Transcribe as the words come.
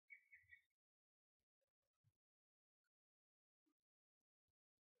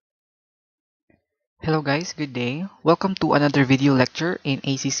Hello guys, good day. Welcome to another video lecture in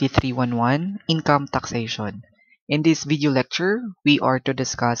ACC 311, Income Taxation. In this video lecture, we are to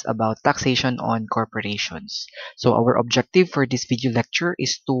discuss about taxation on corporations. So our objective for this video lecture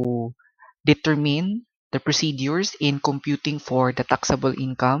is to determine the procedures in computing for the taxable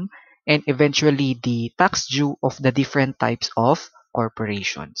income and eventually the tax due of the different types of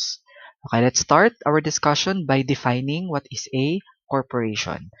corporations. Okay, let's start our discussion by defining what is a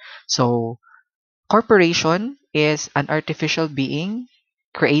corporation. So corporation is an artificial being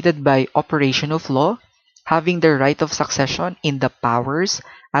created by operation of law, having the right of succession in the powers,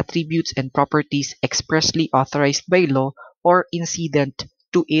 attributes, and properties expressly authorized by law or incident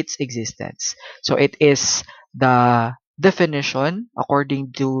to its existence. So it is the definition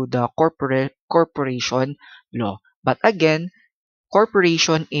according to the corporation law. But again,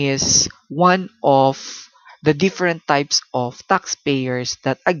 corporation is one of the different types of taxpayers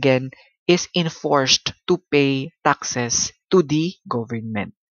that again is enforced to pay taxes to the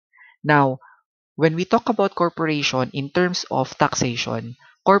government. Now, when we talk about corporation in terms of taxation,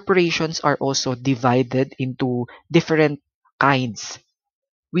 corporations are also divided into different kinds.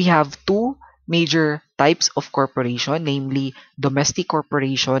 We have two major types of corporation, namely domestic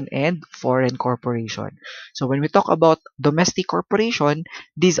corporation and foreign corporation. So when we talk about domestic corporation,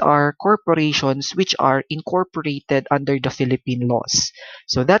 these are corporations which are incorporated under the Philippine laws.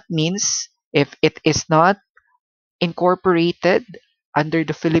 So that means if it is not incorporated under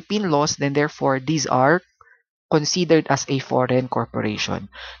the Philippine laws, then therefore these are considered as a foreign corporation.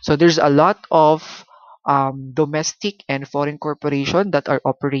 So there's a lot of domestic and foreign corporation that are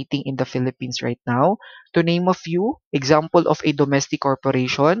operating in the Philippines right now. To name a few, example of a domestic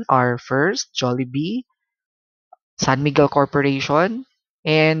corporation are first Jollibee, San Miguel Corporation,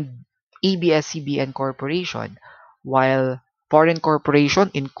 and ABS-CBN Corporation, while foreign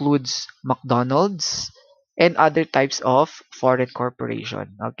corporation includes McDonald's and other types of foreign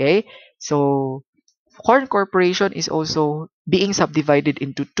corporation. Okay, so foreign corporation is also being subdivided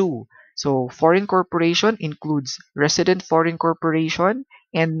into two. So foreign corporation includes resident foreign corporation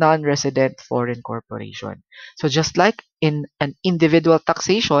and non-resident foreign corporation. So just like in an individual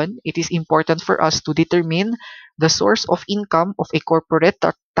taxation, it is important for us to determine the source of income of a corporate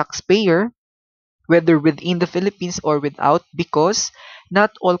taxpayer, whether within the Philippines or without, because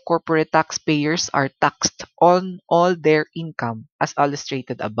not all corporate taxpayers are taxed on all their income as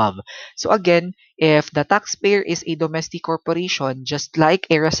illustrated above. So again, if the taxpayer is a domestic corporation, just like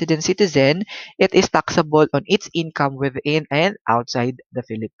a resident citizen, it is taxable on its income within and outside the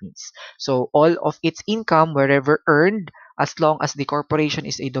Philippines. So all of its income, wherever earned, as long as the corporation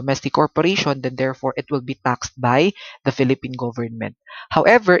is a domestic corporation, then therefore it will be taxed by the Philippine government.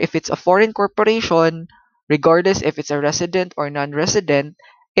 However, if it's a foreign corporation, regardless if it's a resident or non-resident,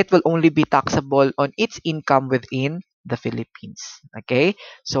 it will only be taxable on its income within the Philippines. Okay?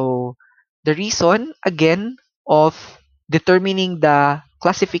 So, the reason, again, of determining the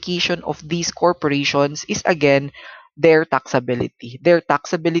classification of these corporations is, again, their taxability. Their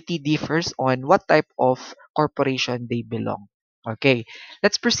taxability differs on what type of corporation they belong. Okay,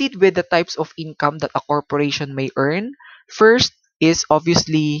 let's proceed with the types of income that a corporation may earn. First, is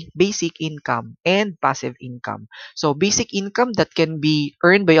obviously basic income and passive income. So basic income that can be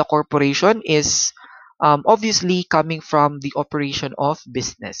earned by a corporation is obviously coming from the operation of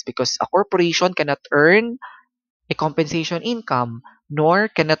business, because a corporation cannot earn a compensation income nor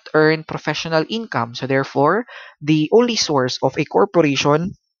cannot earn professional income. So therefore, the only source of a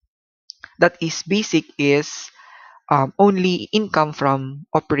corporation that is basic is only income from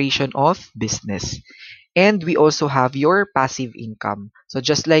operation of business. And we also have your passive income. So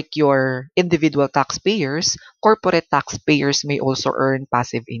just like your individual taxpayers, corporate taxpayers may also earn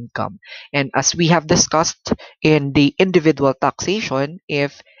passive income. And as we have discussed in the individual taxation,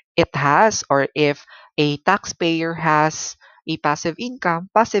 if it has or if a taxpayer has a passive income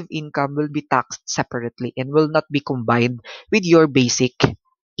will be taxed separately and will not be combined with your basic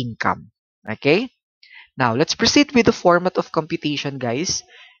income. Okay? Now, let's proceed with the format of computation, guys.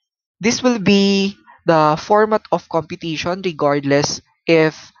 This will be the format of computation regardless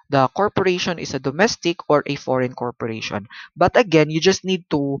if the corporation is a domestic or a foreign corporation. But again, you just need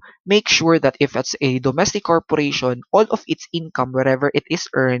to make sure that if it's a domestic corporation, all of its income, wherever it is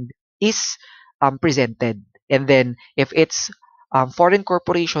earned, is presented. And then if it's foreign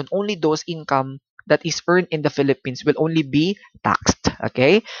corporation, only those income that is earned in the Philippines will only be taxed.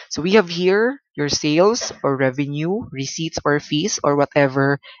 Okay? So we have here your sales or revenue, receipts or fees, or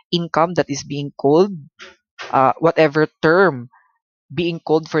whatever income that is being called, whatever term being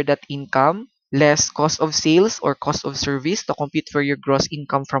called for that income, less cost of sales or cost of service to compute for your gross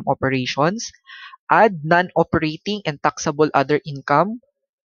income from operations, add non-operating and taxable other income,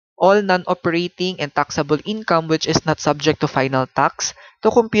 all non-operating and taxable income which is not subject to final tax to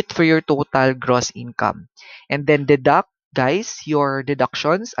compute for your total gross income. And then deduct, guys, your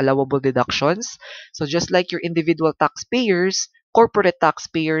deductions, allowable deductions. So just like your individual taxpayers, corporate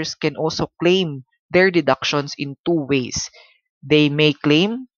taxpayers can also claim their deductions in two ways. They may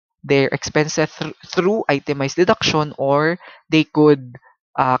claim their expenses through itemized deduction, or they could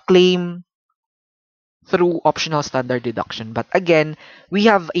claim through optional standard deduction. But again, we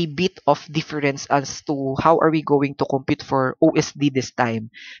have a bit of difference as to how are we going to compute for OSD this time,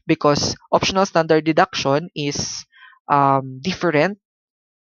 because optional standard deduction is different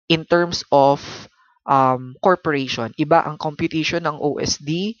in terms of corporation. Iba ang computation ng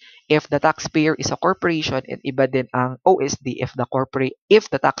OSD if the taxpayer is a corporation, and iba din ang OSD if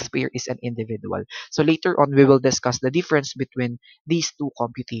the taxpayer is an individual. So later on we will discuss the difference between these two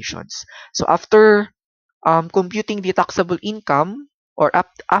computations. So after computing the taxable income, or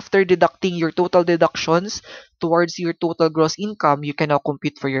after deducting your total deductions towards your total gross income, you can now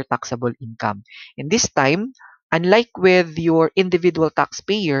compute for your taxable income. And this time, unlike with your individual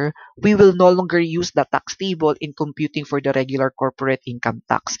taxpayer, we will no longer use the tax table in computing for the regular corporate income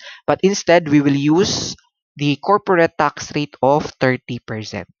tax, but instead we will use the corporate tax rate of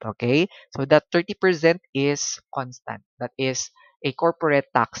 30%. Okay? So that 30% is constant. That is a corporate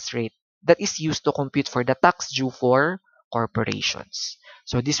tax rate that is used to compute for the tax due for corporations.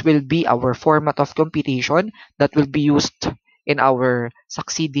 So this will be our format of computation that will be used in our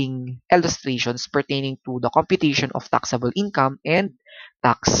succeeding illustrations pertaining to the computation of taxable income and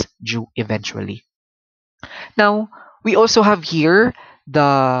tax due eventually. Now, we also have here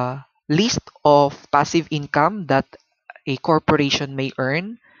the list of passive income that a corporation may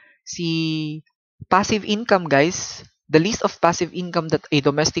earn. See, passive income, guys, the list of passive income that a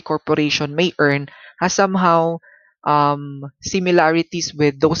domestic corporation may earn has somehow similarities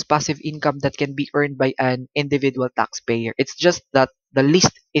with those passive income that can be earned by an individual taxpayer. It's just that the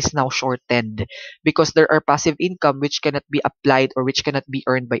list is now shortened because there are passive income which cannot be applied or which cannot be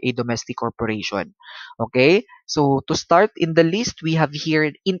earned by a domestic corporation. Okay, so to start in the list, we have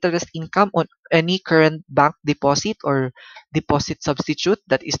here interest income on any current bank deposit or deposit substitute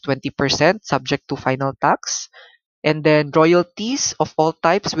that is 20% subject to final tax. And then royalties of all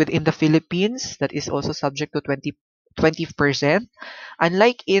types within the Philippines that is also subject to 20%.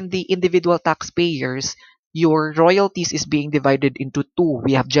 Unlike in the individual taxpayers, your royalties is being divided into two.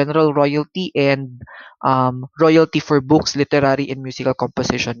 We have general royalty and royalty for books, literary, and musical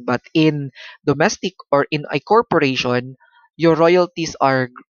composition. But in domestic or in a corporation, your royalties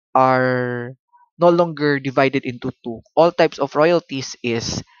are no longer divided into two. All types of royalties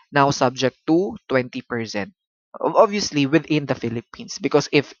is now subject to 20%. Obviously within the Philippines, because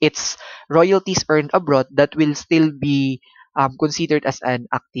if it's royalties earned abroad, that will still be considered as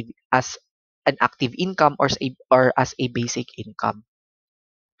an active income or as a basic income.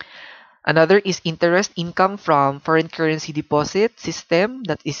 Another is interest income from foreign currency deposit system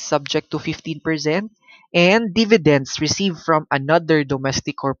that is subject to 15%, and dividends received from another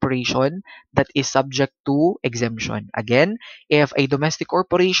domestic corporation that is subject to exemption. Again, if a domestic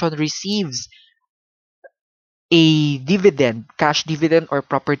corporation receives a dividend, cash dividend or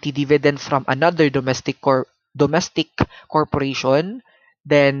property dividend from another domestic corporation,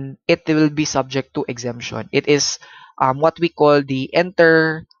 then it will be subject to exemption. It is what we call the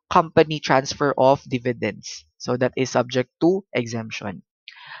intercompany transfer of dividends. So that is subject to exemption.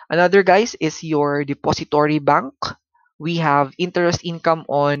 Another, guys, is your depository bank. We have interest income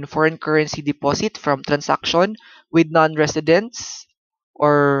on foreign currency deposit from transaction with non-residents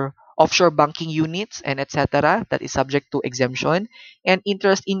or offshore banking units and etc. that is subject to exemption, and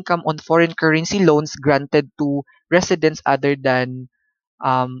interest income on foreign currency loans granted to residents other than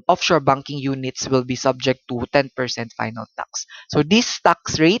offshore banking units will be subject to 10% final tax. So these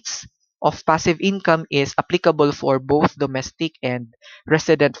tax rates of passive income is applicable for both domestic and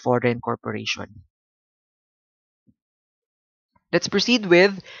resident foreign corporation. Let's proceed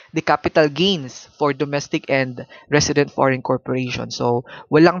with the capital gains for domestic and resident foreign corporation. So,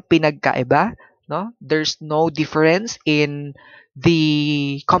 walang pinagkaiba, no? There's no difference in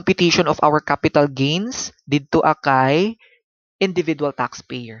the computation of our capital gains dito kay individual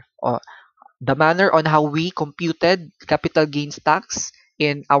taxpayer. The manner on how we computed capital gains tax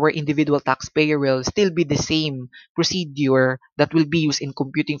in our individual taxpayer will still be the same procedure that will be used in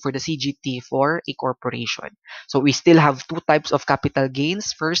computing for the CGT for a corporation. So we still have two types of capital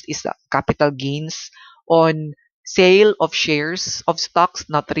gains. First is the capital gains on sale of shares of stocks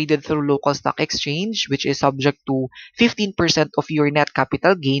not traded through local stock exchange, which is subject to 15% of your net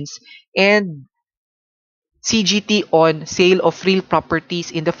capital gains. And CGT on sale of real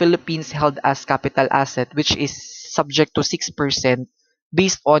properties in the Philippines held as capital asset, which is subject to 6%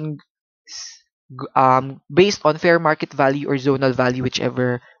 based on based on fair market value or zonal value,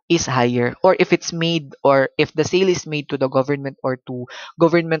 whichever is higher, or if it's made, or if the sale is made to the government or to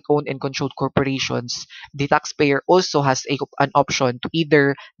government owned and controlled corporations, the taxpayer also has an option to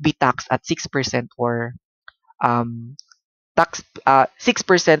either be taxed at 6% or um, tax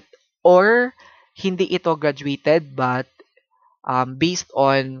 6% or hindi ito graduated but based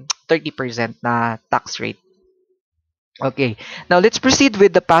on 30% na tax rate. Okay, now let's proceed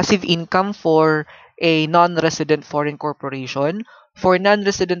with the passive income for a non-resident foreign corporation. For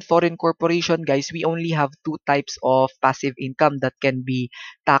non-resident foreign corporation, guys, we only have two types of passive income that can be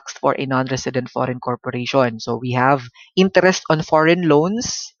taxed for a non-resident foreign corporation. So we have interest on foreign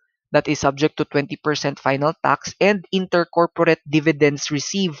loans that is subject to 20% final tax, and intercorporate dividends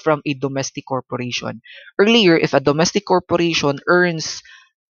received from a domestic corporation. Earlier, if a domestic corporation earns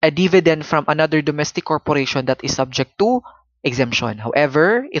a dividend from another domestic corporation, that is subject to exemption.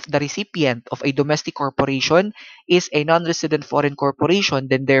 However, if the recipient of a domestic corporation is a non-resident foreign corporation,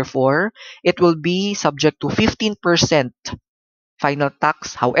 then therefore it will be subject to 15% final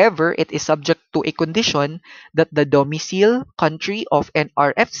tax. However, it is subject to a condition that the domicile country of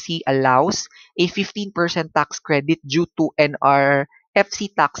NRFC allows a 15% tax credit due to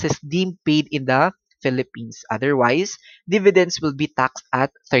NRFC taxes deemed paid in the Philippines. Otherwise, dividends will be taxed at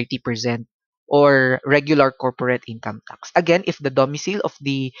 30% or regular corporate income tax. Again, if the domicile of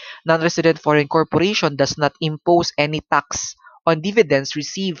the non-resident foreign corporation does not impose any tax on dividends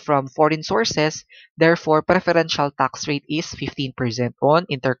received from foreign sources, therefore, preferential tax rate is 15% on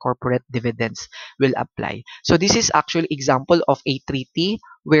intercorporate dividends will apply. So this is actually example of a treaty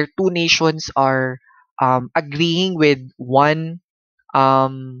where two nations are agreeing with one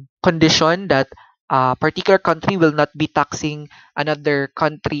condition that a particular country will not be taxing another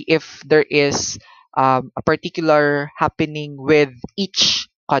country if there is a particular happening with each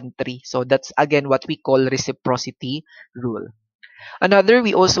country. So that's again what we call reciprocity rule. Another,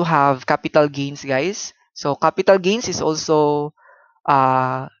 we also have capital gains, guys. So capital gains is also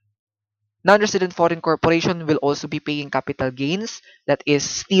uh, non-resident foreign corporation will also be paying capital gains. That is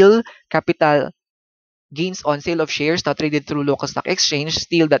still capital gains on sale of shares not traded through local stock exchange.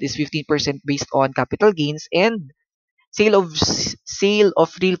 Still, that is 15% based on capital gains, and sale of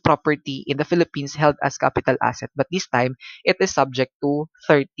real property in the Philippines held as capital asset. But this time, it is subject to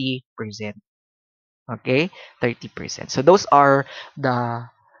 30%. Okay? 30%. So those are the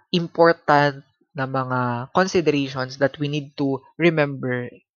important na mga considerations that we need to remember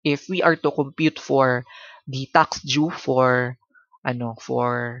if we are to compute for the tax due for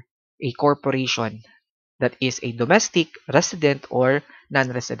for a corporation that is a domestic, resident, or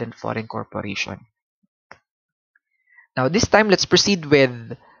non-resident foreign corporation. Now this time let's proceed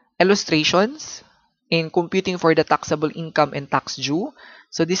with illustrations in computing for the taxable income and tax due.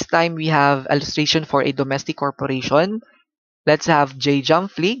 So this time we have illustration for a domestic corporation. Let's have J.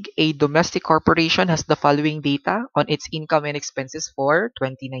 Jumflig, a domestic corporation, has the following data on its income and expenses for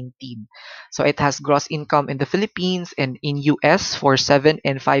 2019. So it has gross income in the Philippines and in US for 7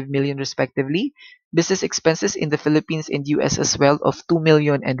 and 5 million respectively. Business expenses in the Philippines and US as well of 2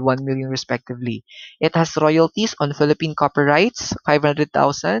 million and 1 million respectively. It has royalties on Philippine copyrights,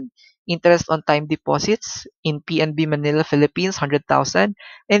 500,000. Interest on time deposits in PNB Manila, Philippines, 100,000.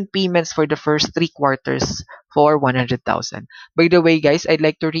 And payments for the first 3 quarters for 100,000. By the way, guys, I'd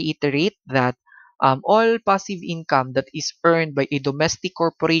like to reiterate that all passive income that is earned by a domestic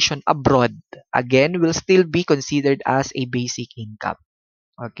corporation abroad, again, will still be considered as a basic income.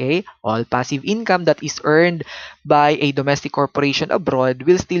 Okay, all passive income that is earned by a domestic corporation abroad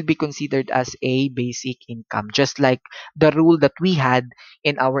will still be considered as a basic income. Just like the rule that we had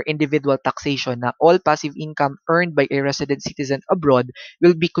in our individual taxation, na all passive income earned by a resident citizen abroad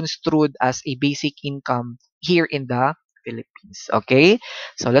will be construed as a basic income here in the Philippines. Okay,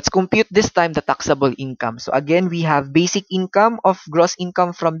 so let's compute this time the taxable income. So again, we have basic income of gross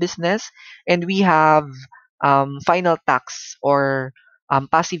income from business, and we have final tax or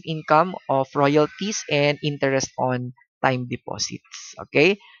passive income of royalties and interest on time deposits.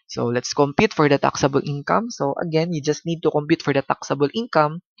 Okay, so let's compute for the taxable income. So again, you just need to compute for the taxable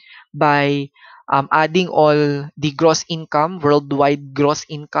income by adding all the gross income, worldwide gross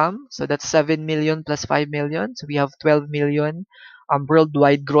income. So that's 7 million plus 5 million. So we have 12 million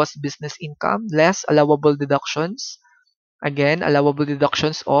worldwide gross business income less allowable deductions. Again, allowable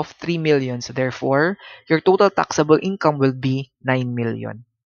deductions of 3 million. So therefore, your total taxable income will be 9 million.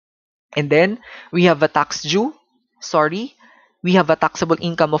 And then we have a tax due. Sorry, we have a taxable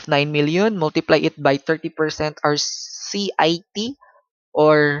income of 9 million, multiply it by 30% our CIT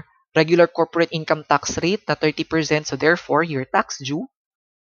or regular corporate income tax rate na 30%. So therefore, your tax due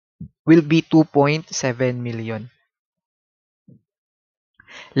will be 2.7 million.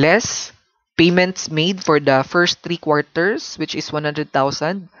 Less payments made for the first 3 quarters, which is 100,000.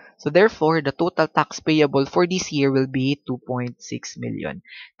 So therefore, the total tax payable for this year will be 2.6 million.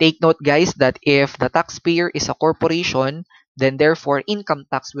 Take note, guys, that if the taxpayer is a corporation, then therefore income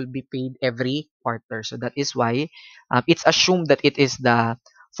tax will be paid every quarter. So that is why it's assumed that it is the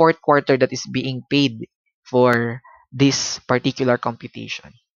fourth quarter that is being paid for this particular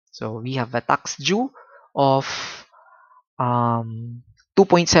computation. So we have a tax due of um,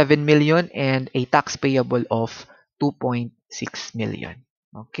 2.7 million and a tax payable of 2.6 million.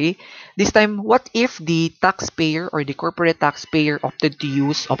 Okay. This time, what if the taxpayer or the corporate taxpayer opted to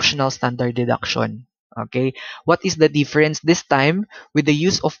use optional standard deduction? Okay. What is the difference this time with the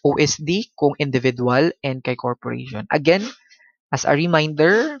use of OSD kung individual and kay corporation? Again, as a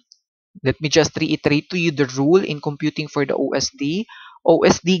reminder, let me just reiterate to you the rule in computing for the OSD.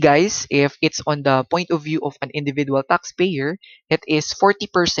 OSD, guys, if it's on the point of view of an individual taxpayer, it is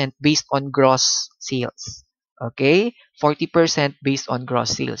 40% based on gross sales. Okay? 40% based on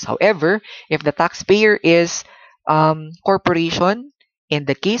gross sales. However, if the taxpayer is corporation, in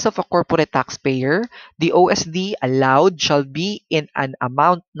the case of a corporate taxpayer, the OSD allowed shall be in an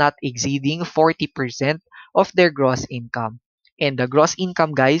amount not exceeding 40% of their gross income. And the gross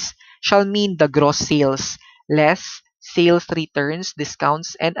income, guys, shall mean the gross sales less sales returns,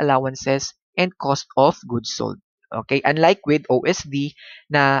 discounts, and allowances, and cost of goods sold. Okay, unlike with OSD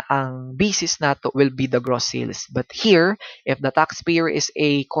na ang basis nato will be the gross sales. But here, if the taxpayer is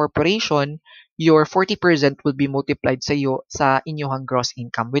a corporation, your 40% will be multiplied sa inyong gross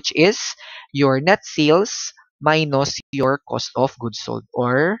income, which is your net sales minus your cost of goods sold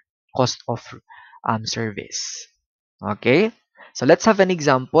or cost of service. Okay? So let's have an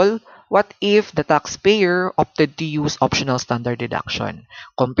example. What if the taxpayer opted to use optional standard deduction?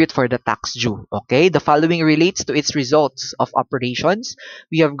 Compute for the tax due. Okay? The following relates to its results of operations.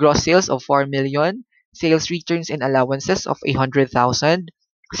 We have gross sales of 4 million, sales returns and allowances of 100,000,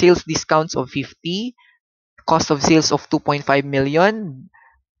 sales discounts of 50, cost of sales of 2.5 million,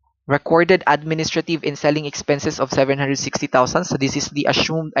 recorded administrative and selling expenses of 760,000. So this is the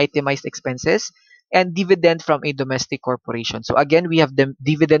assumed itemized expenses and dividend from a domestic corporation. So again, we have the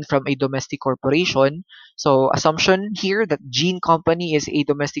dividend from a domestic corporation. So assumption here that Gene Company is a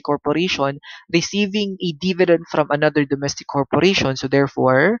domestic corporation receiving a dividend from another domestic corporation. So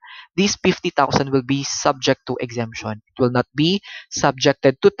therefore, this 50,000 will be subject to exemption. It will not be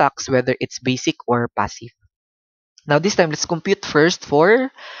subjected to tax whether it's basic or passive. Now this time, let's compute first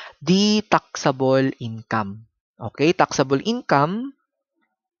for the taxable income. Okay, taxable income.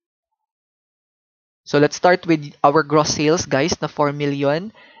 So let's start with our gross sales, guys, na 4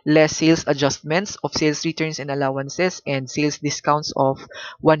 million, less sales adjustments of sales returns and allowances and sales discounts of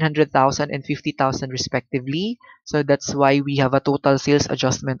 100,000 and 50,000 respectively. So that's why we have a total sales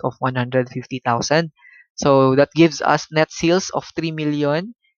adjustment of 150,000. So that gives us net sales of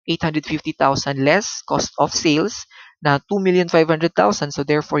 3,850,000 less cost of sales na 2,500,000. So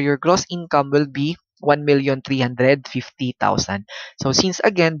therefore, your gross income will be 1,350,000. So since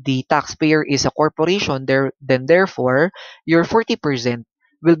again the taxpayer is a corporation, then therefore your 40%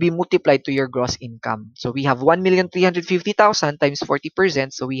 will be multiplied to your gross income. So we have 1,350,000 times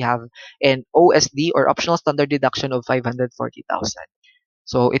 40%. So we have an OSD or optional standard deduction of 540,000.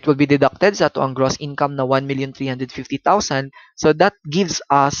 So it will be deducted sa ato ang gross income na 1,350,000. So that gives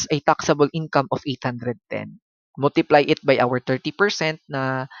us a taxable income of 810. Multiply it by our 30%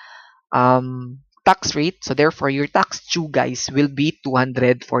 na tax rate. So therefore, your tax due, guys, will be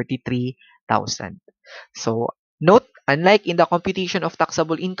 243,000. So note, unlike in the computation of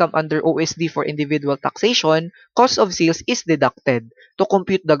taxable income under OSD for individual taxation, cost of sales is deducted to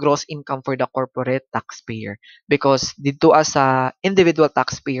compute the gross income for the corporate taxpayer. Because dito as a individual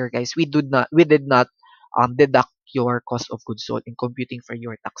taxpayer, guys, we did not deduct your cost of goods sold in computing for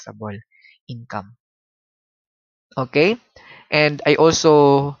your taxable income. Okay? And I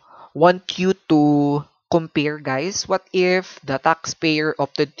also want you to compare, guys. What if the taxpayer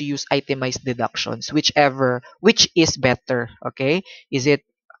opted to use itemized deductions, which is better? Okay? Is it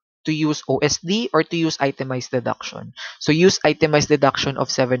to use OSD or to use itemized deduction? So use itemized deduction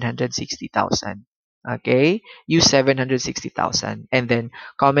of 760,000. Okay? Use 760,000 and then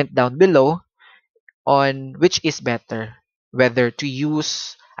comment down below on which is better, whether to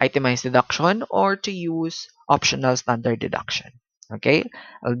use itemized deduction or to use optional standard deduction. Okay,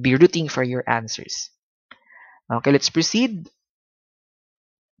 I'll be rooting for your answers. Okay, let's proceed.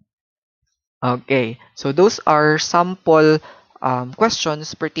 Okay, so those are sample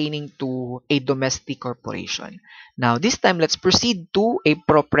questions pertaining to a domestic corporation. Now, this time, let's proceed to a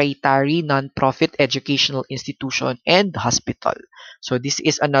proprietary nonprofit educational institution and hospital. So, this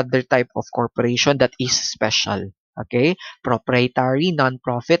is another type of corporation that is special. Okay, proprietary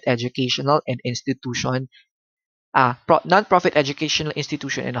nonprofit educational and institution non-profit educational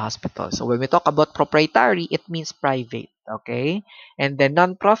institution and hospital. So when we talk about proprietary, it means private, okay? And then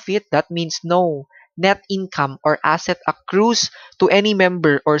non-profit, that means no net income or asset accrues to any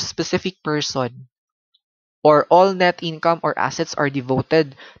member or specific person, or all net income or assets are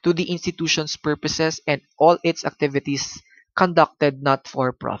devoted to the institution's purposes and all its activities conducted not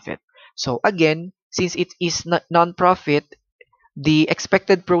for profit. So again, since it is not non-profit, the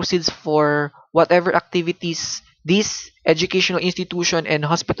expected proceeds for whatever activities this educational institution and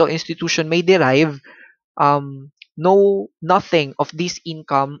hospital institution may derive, nothing of this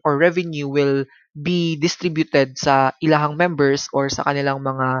income or revenue will be distributed sa ilahang members or sa kanilang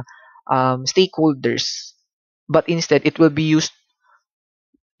mga stakeholders, but instead it will be used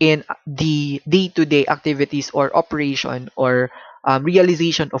in the day-to-day activities or operation or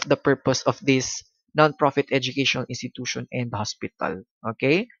realization of the purpose of this nonprofit educational institution and hospital.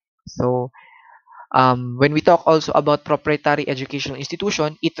 Okay, so when we talk also about proprietary educational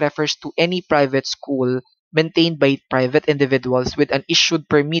institution, it refers to any private school maintained by private individuals with an issued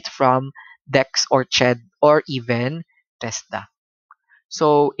permit from DEX or CHED or even TESDA.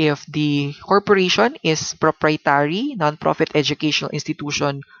 So if the corporation is proprietary, nonprofit educational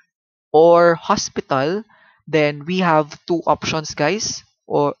institution, or hospital, then we have two options, guys.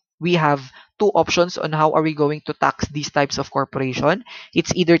 Or we have two options on how are we going to tax these types of corporation.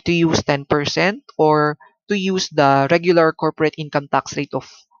 It's either to use 10% or to use the regular corporate income tax rate of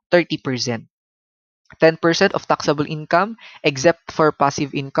 30%. 10% of taxable income except for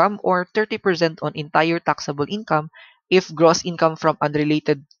passive income, or 30% on entire taxable income if gross income from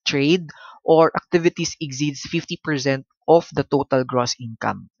unrelated trade or activities exceeds 50% of the total gross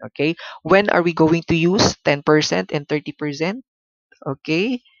income. Okay, when are we going to use 10% and 30%?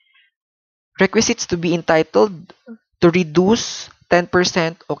 Okay, requisites to be entitled to reduce 10%.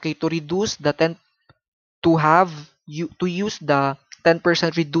 Okay, to reduce the 10, to have you to use the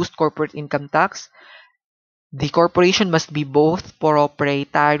 10% reduced corporate income tax. The corporation must be both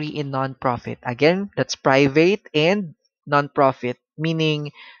proprietary and non-profit. Again, that's private and non-profit,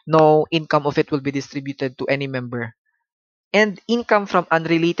 meaning no income of it will be distributed to any member. And income from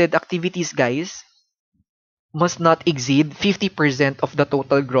unrelated activities, guys, must not exceed 50% of the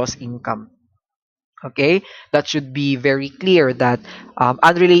total gross income. Okay, that should be very clear that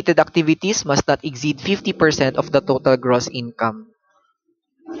unrelated activities must not exceed 50% of the total gross income.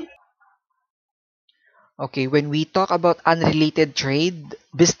 Okay, when we talk about unrelated trade,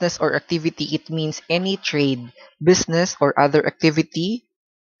 business or activity, it means any trade, business, or other activity,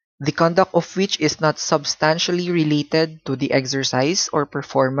 the conduct of which is not substantially related to the exercise or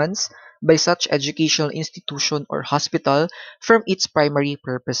performance by such educational institution or hospital from its primary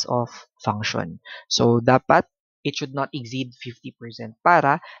purpose of function. So, dapat it should not exceed 50%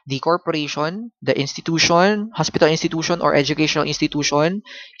 para the corporation, the institution, hospital institution, or educational institution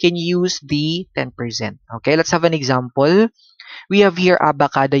can use the 10%. Okay, let's have an example. We have here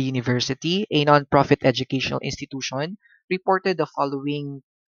Abacada University, a non-profit educational institution, reported the following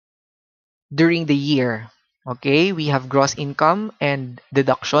during the year. Okay, we have gross income and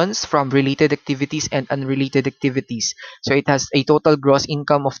deductions from related activities and unrelated activities. So it has a total gross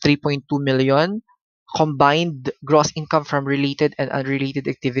income of 3.2 million, combined gross income from related and unrelated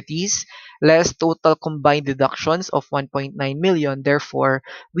activities, less total combined deductions of 1.9 million. Therefore,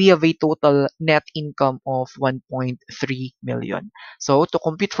 we have a total net income of 1.3 million. So to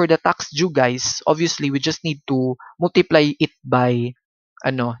compute for the tax due, guys, obviously we just need to multiply it by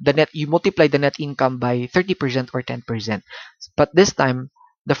the net, you multiply the net income by 30% or 10%. But this time,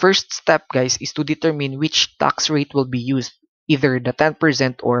 the first step, guys, is to determine which tax rate will be used, either the 10%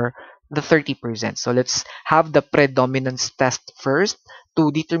 or the 30%. So let's have the predominance test first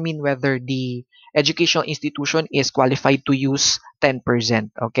to determine whether the educational institution is qualified to use 10%.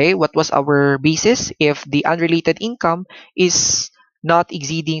 Okay, what was our basis? If the unrelated income is not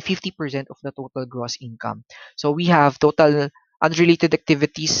exceeding 50% of the total gross income. So we have total unrelated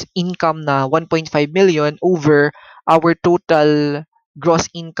activities income na 1.5 million over our total gross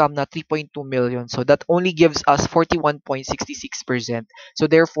income na 3.2 million. So that only gives us 41.66%. So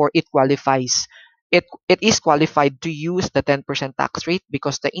therefore it qualifies. It is qualified to use the 10% tax rate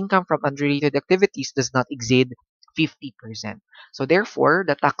because the income from unrelated activities does not exceed 50%. So therefore,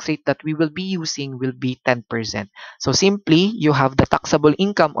 the tax rate that we will be using will be 10%. So simply, you have the taxable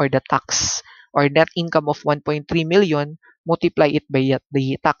income or the tax or net income of 1.3 million, multiply it by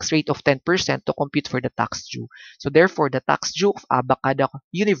the tax rate of 10% to compute for the tax due. So therefore, the tax due of Abacada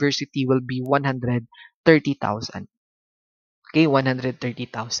University will be 130,000. Okay,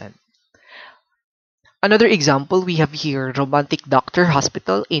 130,000. Another example we have here, Romantic Doctor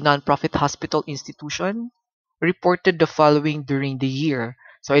Hospital, a nonprofit hospital institution, reported the following during the year.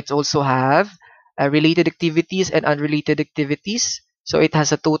 So it also have related activities and unrelated activities. So it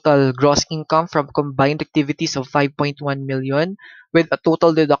has a total gross income from combined activities of 5.1 million with a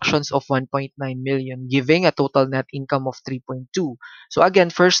total deductions of 1.9 million, giving a total net income of 3.2. So again,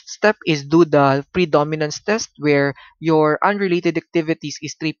 first step is do the predominance test where your unrelated activities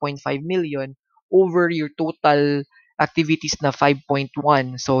is 3.5 million over your total activities na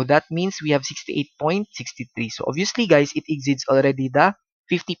 5.1. So that means we have 68.63. So obviously, guys, it exceeds already the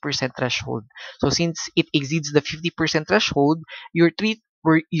 50% threshold. So since it exceeds the 50% threshold, your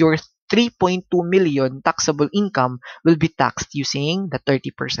 3.2 million taxable income will be taxed using the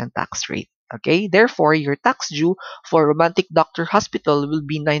 30% tax rate. Okay, therefore, your tax due for Romantic Doctor Hospital will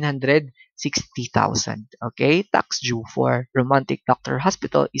be 960,000. Okay, tax due for Romantic Doctor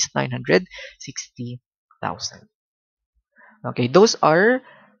Hospital is 960,000. Okay, those are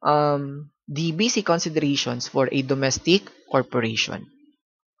the basic considerations for a domestic corporation.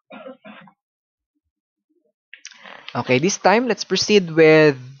 Okay, this time let's proceed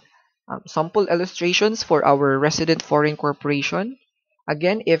with sample illustrations for our resident foreign corporation.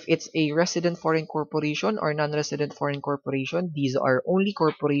 Again, if it's a resident foreign corporation or non-resident foreign corporation, these are only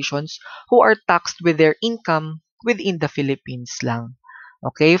corporations who are taxed with their income within the Philippines lang.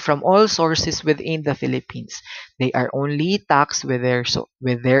 Okay, from all sources within the Philippines, they are only taxed with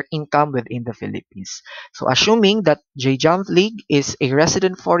their income within the Philippines. So, assuming that JJAM League is a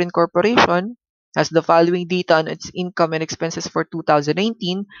resident foreign corporation, has the following data on its income and expenses for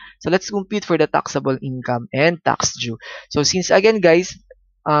 2019. So let's compute for the taxable income and tax due. So since again, guys,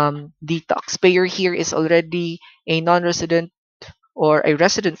 the taxpayer here is already a non-resident or a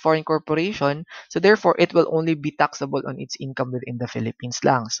resident foreign corporation, so therefore it will only be taxable on its income within the Philippines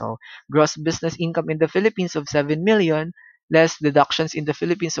lang. So gross business income in the Philippines of 7 million, less deductions in the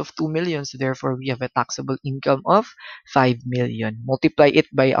Philippines of 2 million, so therefore we have a taxable income of 5 million. Multiply it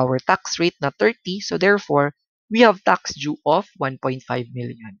by our tax rate na 30, so therefore we have tax due of 1.5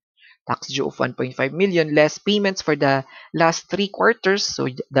 million. Tax due of 1.5 million less payments for the last 3 quarters, so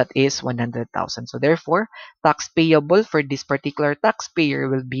that is 100,000. So therefore, tax payable for this particular taxpayer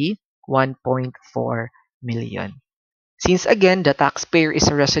will be 1.4 million. Since again, the taxpayer is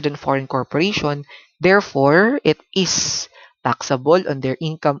a resident foreign corporation, therefore, it is taxable on their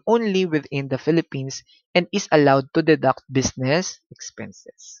income only within the Philippines and is allowed to deduct business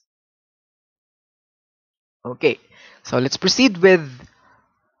expenses. Okay, so let's proceed with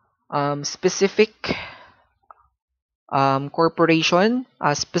specific corporation,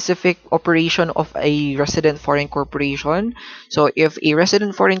 a specific operation of a resident foreign corporation. So if a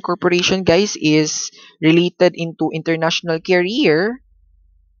resident foreign corporation, guys, is related into international carrier,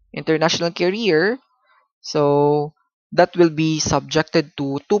 so that will be subjected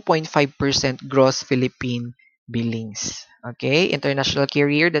to 2.5% gross Philippine billings. Okay, international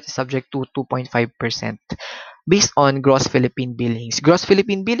carrier that is subject to 2.5% based on gross Philippine billings. Gross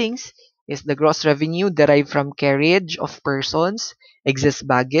Philippine billings is the gross revenue derived from carriage of persons, excess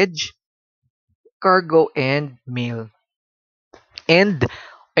baggage, cargo, and mail. And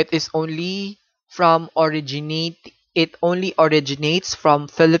it is only it only originates from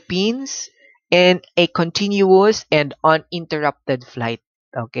Philippines and a continuous and uninterrupted flight.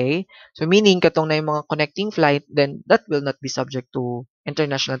 Okay? So meaning katong na yung mga connecting flight, then that will not be subject to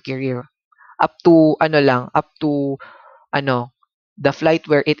international carrier up to ano, the flight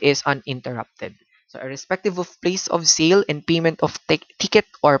where it is uninterrupted. So, irrespective of place of sale and payment of ticket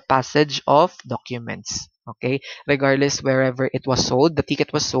or passage of documents. Okay, regardless wherever it was sold, the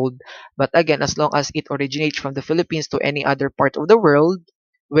ticket was sold. But again, as long as it originates from the Philippines to any other part of the world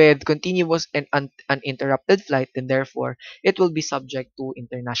with continuous and uninterrupted flight, then therefore it will be subject to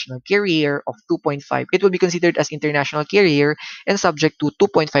international carrier of 2.5. It will be considered as international carrier and subject to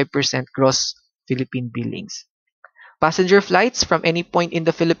 2.5% gross Philippine billings. Passenger flights from any point in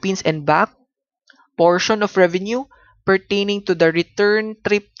the Philippines and back, portion of revenue pertaining to the return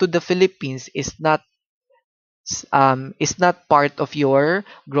trip to the Philippines is not part of your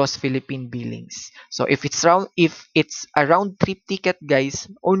gross Philippine billings. So if it's a round trip ticket, guys,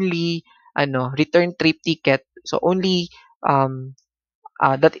 only return trip ticket, so only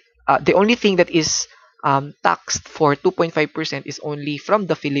that the only thing that is taxed for 2.5% is only from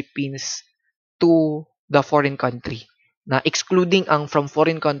the Philippines to the foreign country, na excluding ang from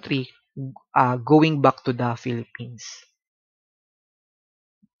foreign country going back to the Philippines.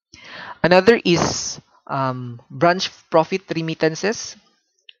 Another is branch profit remittances.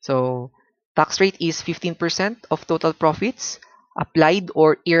 So tax rate is 15% of total profits applied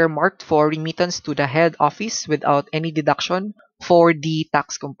or earmarked for remittance to the head office without any deduction for the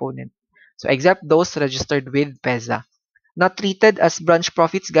tax component. So except those registered with PEZA. Not treated as branch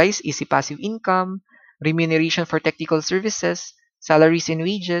profits, guys, is passive income, remuneration for technical services, salaries and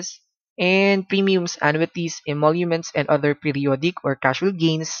wages, and premiums, annuities, emoluments, and other periodic or casual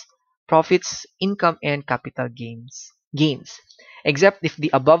gains, profits, income, and capital gains, except if the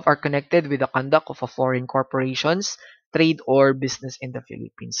above are connected with the conduct of a foreign corporations, trade, or business in the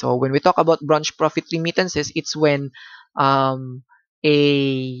Philippines. So when we talk about branch profit remittances, it's when um,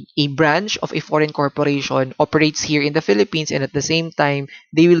 a branch of a foreign corporation operates here in the Philippines, and at the same time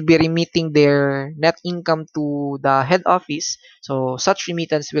they will be remitting their net income to the head office. So such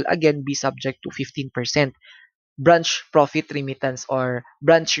remittance will again be subject to 15% branch profit remittance or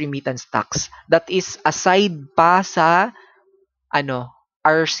branch remittance tax. That is aside pa sa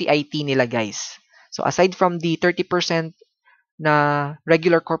RCIT nila, guys. So aside from the 30% na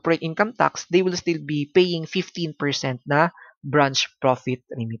regular corporate income tax, they will still be paying 15% na branch profit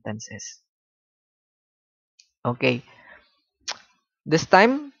remittances. Okay. This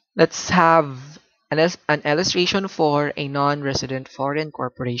time, let's have an illustration for a non-resident foreign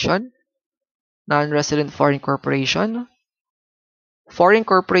corporation. Non-resident foreign corporation. Foreign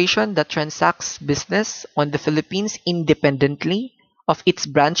corporation that transacts business on the Philippines independently of its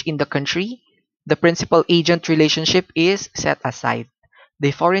branch in the country. The principal agent relationship is set aside. The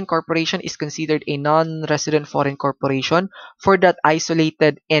foreign corporation is considered a non-resident foreign corporation for that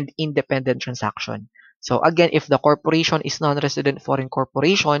isolated and independent transaction. So again, if the corporation is non-resident foreign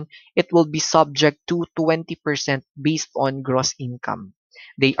corporation, it will be subject to 20% based on gross income.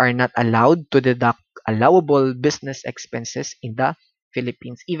 They are not allowed to deduct allowable business expenses in the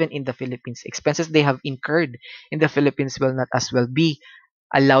Philippines. Even in the Philippines, expenses they have incurred in the Philippines will not as well be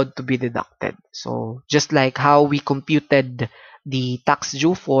allowed to be deducted. So just like how we computed the tax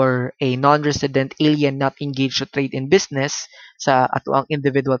due for a non-resident alien not engaged to trade in business sa atuang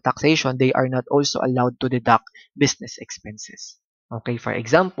individual taxation, they are not also allowed to deduct business expenses. Okay, for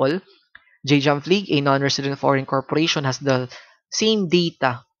example, JJAM Fleet, a non-resident foreign corporation, has the same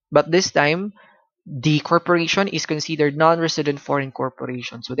data, but this time the corporation is considered non-resident foreign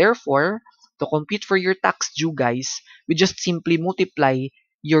corporation. So therefore, to compute for your tax due, guys, we just simply multiply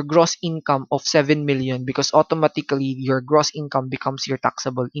your gross income of 7 million because automatically your gross income becomes your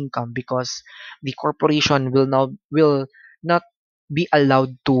taxable income because the corporation will not be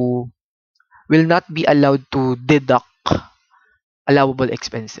allowed to deduct allowable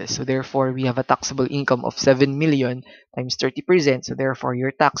expenses. So therefore, we have a taxable income of 7 million times 30%. So therefore,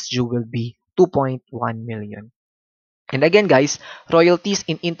 your tax due will be 2.1 million. And again, guys, royalties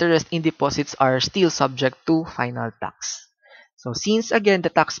and interest in deposits are still subject to final tax. So since again the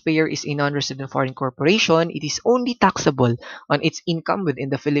taxpayer is a non-resident foreign corporation, it is only taxable on its income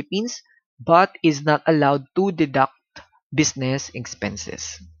within the Philippines, but is not allowed to deduct business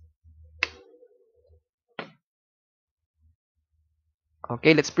expenses.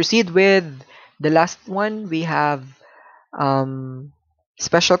 Okay, let's proceed with the last one. We have um,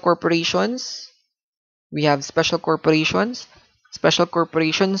 special corporations. We have special corporations. Special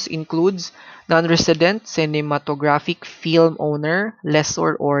corporations includes non-resident cinematographic film owner,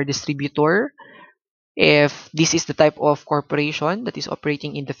 lessor, or distributor. If this is the type of corporation that is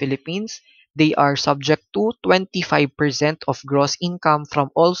operating in the Philippines, they are subject to 25% of gross income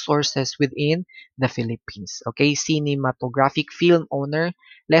from all sources within the Philippines. Okay, cinematographic film owner,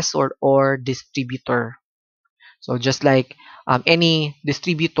 lessor, or distributor. So just like any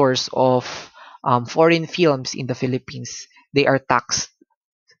distributors of foreign films in the Philippines, they are taxed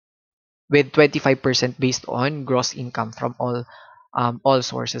with 25% based on gross income from all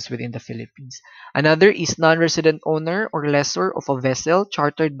sources within the Philippines. Another is non-resident owner or lessor of a vessel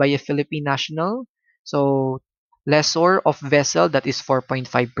chartered by a Philippine national. So lessor of vessel, that is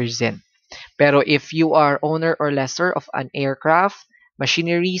 4.5%. Pero if you are owner or lessor of an aircraft,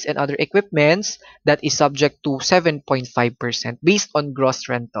 machineries, and other equipments, that is subject to 7.5% based on gross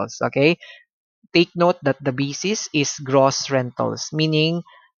rentals. Okay? Take note that the basis is gross rentals, meaning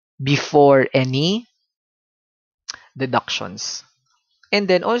before any deductions. And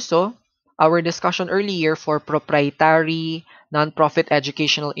then also, our discussion earlier for proprietary, non-profit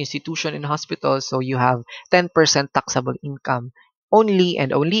educational institution and hospitals, so you have 10% taxable income only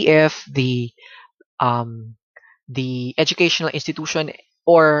and only if the um, the educational institution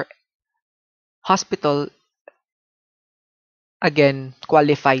or hospital again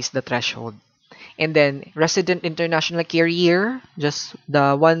qualifies the threshold. And then resident international carrier, just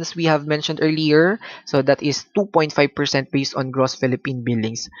the ones we have mentioned earlier. So that is 2.5% based on gross Philippine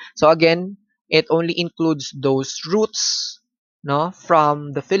billings. So again, it only includes those routes, no,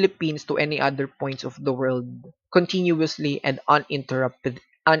 from the Philippines to any other points of the world continuously and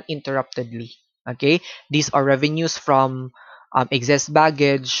uninterruptedly. Okay, these are revenues from excess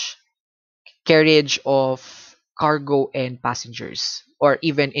baggage, carriage of cargo and passengers, or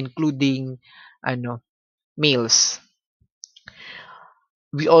even including ano, meals.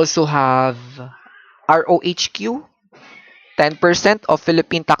 We also have ROHQ, 10% of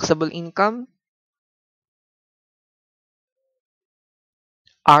Philippine taxable income.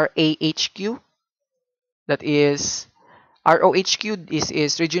 RAHQ, that is ROHQ, this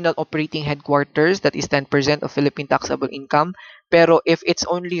is Regional Operating Headquarters, that is 10% of Philippine taxable income. Pero if it's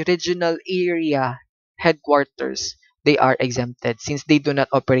only regional area headquarters, they are exempted since they do not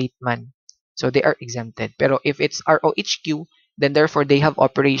operate man. So they are exempted. Pero if it's ROHQ, then therefore they have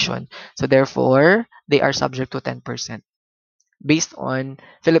operation. So therefore, they are subject to 10% based on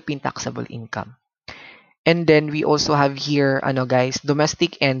Philippine taxable income. And then we also have here, ano guys,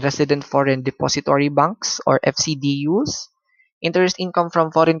 domestic and resident foreign depository banks or FCDUs. Interest income from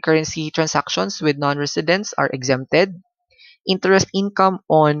foreign currency transactions with non-residents are exempted. Interest income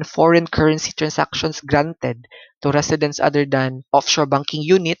on foreign currency transactions granted to residents other than offshore banking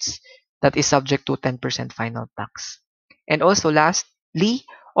units, that is subject to 10% final tax. And also lastly,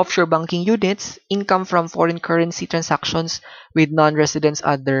 offshore banking units, income from foreign currency transactions with non-residents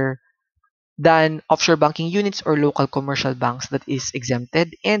other than offshore banking units or local commercial banks, that is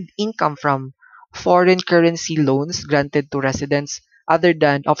exempted, and income from foreign currency loans granted to residents other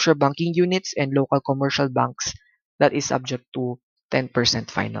than offshore banking units and local commercial banks, that is subject to 10%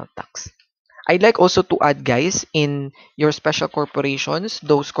 final tax. I'd like also to add, guys, in your special corporations,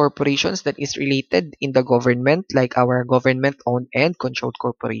 those corporations that is related in the government, like our government-owned and controlled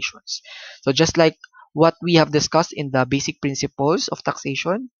corporations. So just like what we have discussed in the basic principles of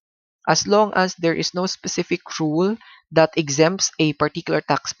taxation, as long as there is no specific rule that exempts a particular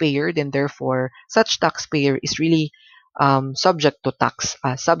taxpayer, then therefore such taxpayer is really subject to tax,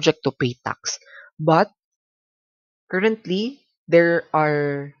 subject to pay tax. But currently, there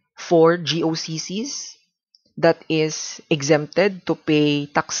are four GOCCs that is exempted to pay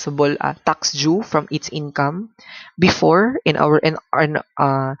taxable tax due from its income. Before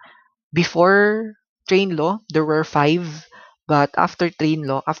before train law, there were five. But after train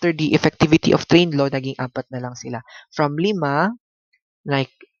law, after the effectivity of train law, naging apat na lang sila. From lima,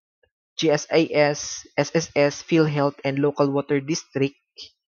 like GSIS, SSS, PhilHealth, and Local Water District,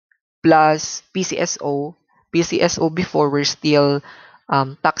 plus PCSO. PCSO before were still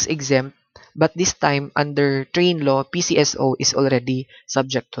tax exempt, but this time under train law, PCSO is already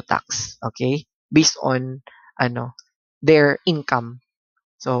subject to tax. Okay, based on ano their income.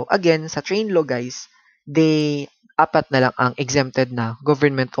 So again, sa train law guys, they apat na lang ang exempted na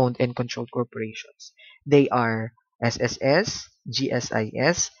government-owned and controlled corporations. They are SSS,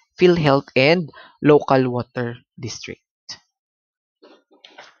 GSIS, PhilHealth, and Local Water District.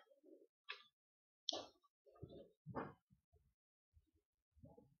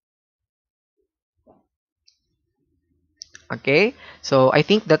 Okay, so I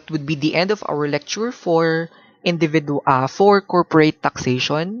think that would be the end of our lecture for for corporate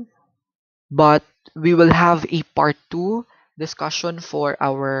taxation. But we will have a part 2 discussion for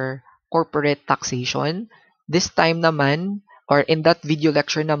our corporate taxation. This time naman, or in that video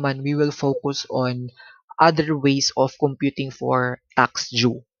lecture naman, we will focus on other ways of computing for tax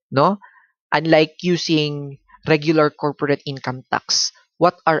due, no? Unlike using regular corporate income tax,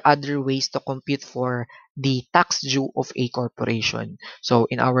 what are other ways to compute for the tax due of a corporation? So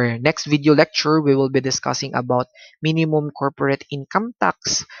in our next video lecture, we will be discussing about minimum corporate income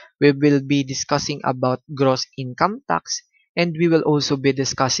tax. We will be discussing about gross income tax, and we will also be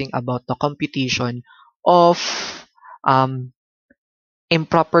discussing about the computation of um,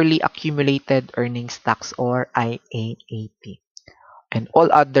 improperly accumulated earnings tax or IAAT, and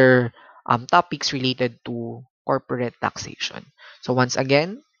all other topics related to corporate taxation. So once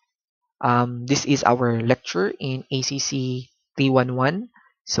again, this is our lecture in ACC 311.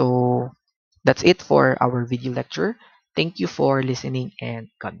 So that's it for our video lecture. Thank you for listening and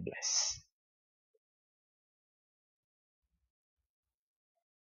God bless.